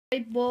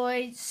Hey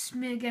boys, it's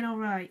me again,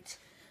 alright.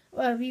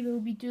 Well, we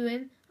will be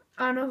doing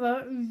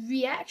another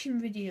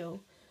reaction video.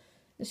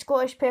 The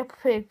Scottish Peppa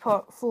Pig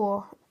Part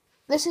 4.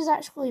 This is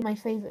actually my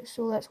favourite,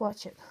 so let's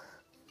watch it.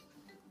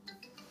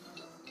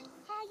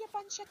 Hi, you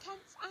bunch of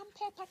cunts. I'm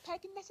Peppa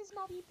Pig and this is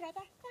my wee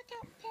brother. Fuck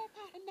up,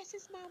 Peppa, and this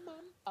is my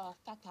mum. Oh,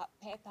 fuck up,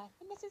 Peppa,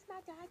 and this is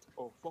my dad.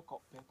 Oh, fuck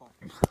up, Peppa.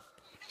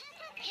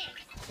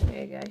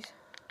 Hey guys.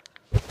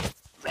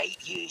 Right,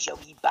 you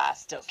wee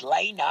bastards,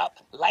 line up,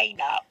 line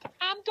up.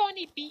 I'm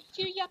gonna beat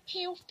you, you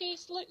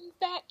pale-faced looking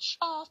bitch.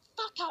 Oh,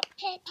 fuck up,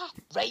 Peppa.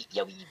 Right,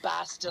 you wee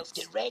bastards,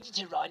 get ready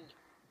to run.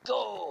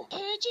 Go. Who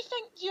do you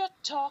think you're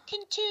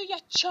talking to, you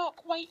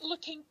chalk white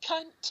looking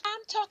cunt?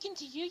 I'm talking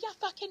to you, you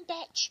fucking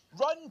bitch.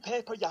 Run,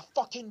 Peppa, you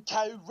fucking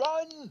cow,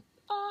 run!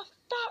 Oh,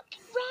 fuck,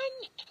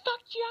 run!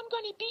 Fuck you, I'm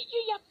gonna beat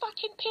you, you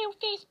fucking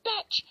pale-faced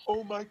bitch.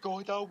 Oh my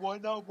god, I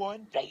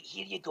won. Right,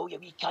 here you go, you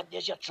wee cunt,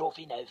 there's your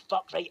trophy now.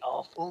 Fuck right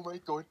off. Oh my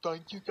god,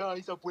 thank you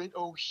guys, I went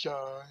all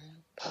shy.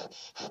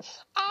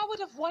 I would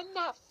have won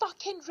that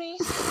fucking race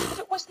if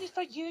it wasn't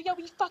for you, you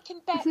wee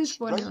fucking bitch. This is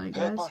funny, Right,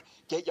 guys. Peppa,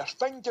 get your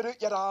finger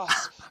out your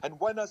ass and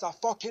win us a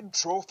fucking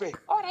trophy.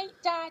 Alright,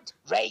 Dad.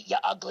 Right, you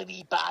ugly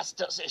wee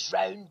bastards, it's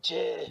round 2.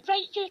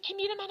 Right, you, come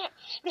here a minute.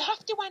 We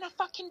have to win a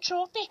fucking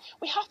trophy.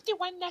 We have to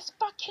win this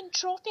fucking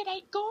trophy,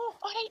 right? Go.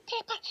 Alright,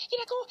 Peppa, here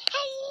I go.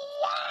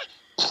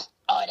 Hiya!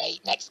 Alright,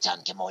 next turn,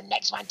 come on,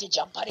 next one to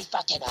jump, hurry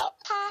fucking up.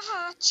 Ha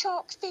ha,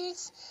 chalk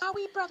face. My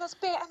wee brother's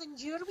better than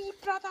your wee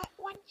brother.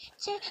 1,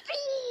 2, 3.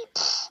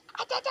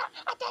 I did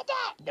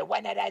it! The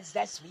winner is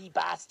this wee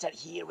bastard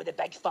here with the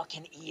big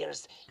fucking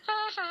ears.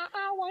 Ha ha,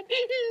 I won.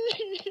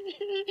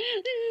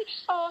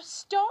 Oh,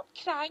 stop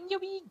crying, you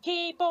wee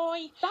gay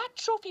boy. That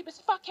trophy was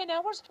fucking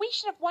ours. We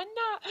should have won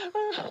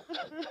that.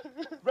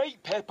 Right,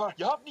 Peppa,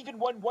 you haven't even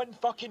won one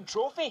fucking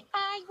trophy.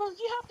 Aye, well,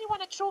 you haven't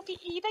won a trophy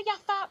either, you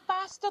fat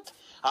bastard.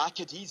 I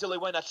could easily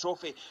win a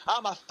trophy.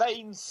 I'm a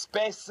fine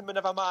specimen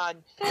of a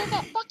man. Prove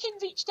it. Fucking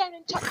reach down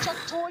and touch your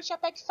toes, you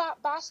big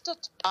fat bastard.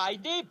 I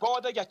nay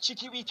bother, you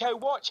cheeky wee cow,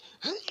 watch.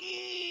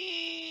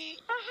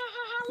 Ha ha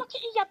ha ha, look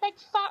at you, you big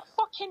fat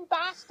fucking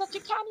bastard. You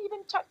can't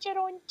even touch your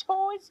own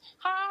toes.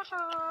 Ha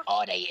ha.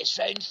 Alright, it's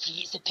round 3,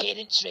 it's the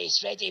parents'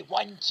 race. Ready,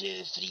 1,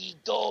 2, 3,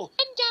 go.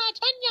 And Dad,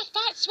 run, you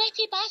fat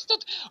sweaty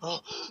bastard.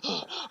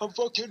 I'm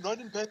fucking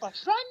running, Peppa.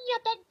 Run, you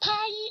big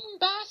pie-eating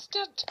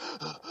bastard.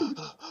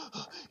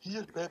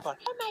 Here, Peppa.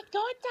 Oh my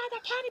god, Dad, I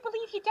can't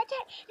believe you did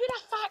it. You're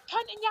a fat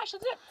cunt and you actually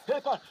did it.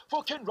 Peppa,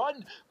 fucking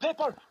run.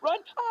 Peppa, run.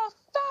 Oh,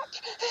 fuck.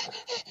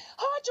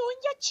 Hold on,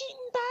 you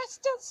cheating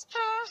bastards.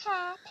 Ha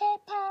ha,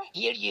 Peppa.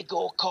 Here you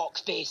go,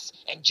 cockface.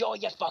 Enjoy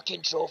your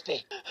fucking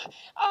trophy.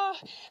 Oh,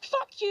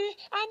 fuck you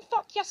and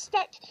fuck your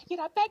stick.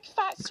 You're a big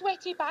fat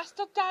sweaty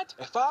bastard, Dad.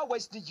 If I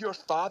wasn't your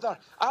father,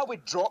 I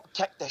would drop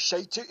kick the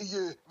shite out of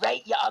you.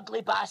 Right, you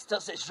ugly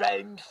bastards, it's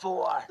round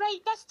 4. Right,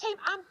 this time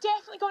I'm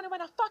definitely going to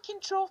win a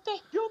fucking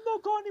trophy. You're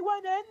not going to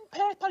win in,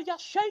 Peppa, you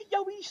shite,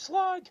 you wee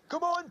slug.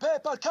 Come on,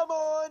 Peppa, come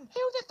on.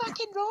 Hold the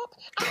fucking rope.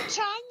 I'm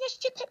trying, you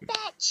stupid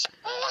bitch.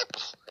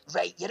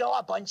 Right, you're all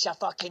a bunch of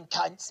fucking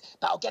cunts,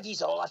 but I'll give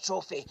yous all a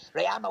trophy.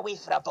 Right, I'm away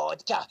for a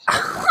vodka.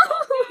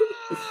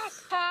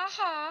 Ha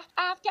ha,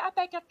 I've got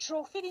a bigger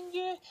trophy than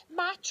you.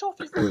 My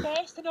trophy's the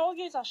best and all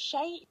yous are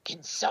shite.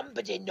 Can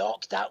somebody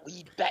knock that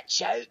wee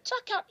bitch out?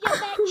 Fuck up, you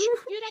bitch.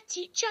 You're a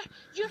teacher.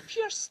 You're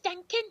pure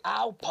stinking.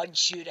 I'll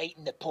punch you right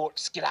in the pork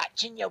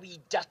scratching, you wee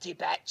dirty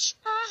bitch.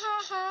 Ha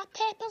ha ha,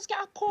 Peppa's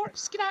got a pork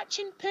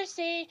scratching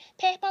pussy.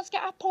 Peppa's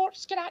got a pork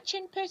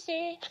scratching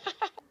pussy.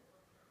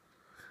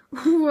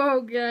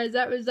 Whoa guys,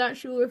 that was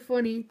actually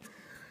funny.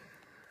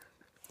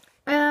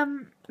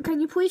 Can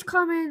you please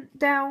comment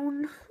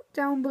down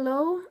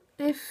below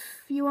if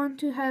you want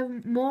to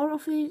have more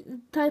of these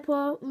type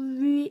of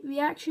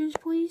reactions,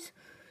 please.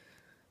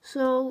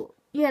 So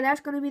yeah,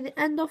 that's gonna be the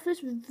end of this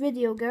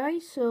video,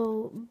 guys.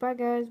 So bye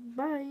guys,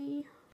 bye.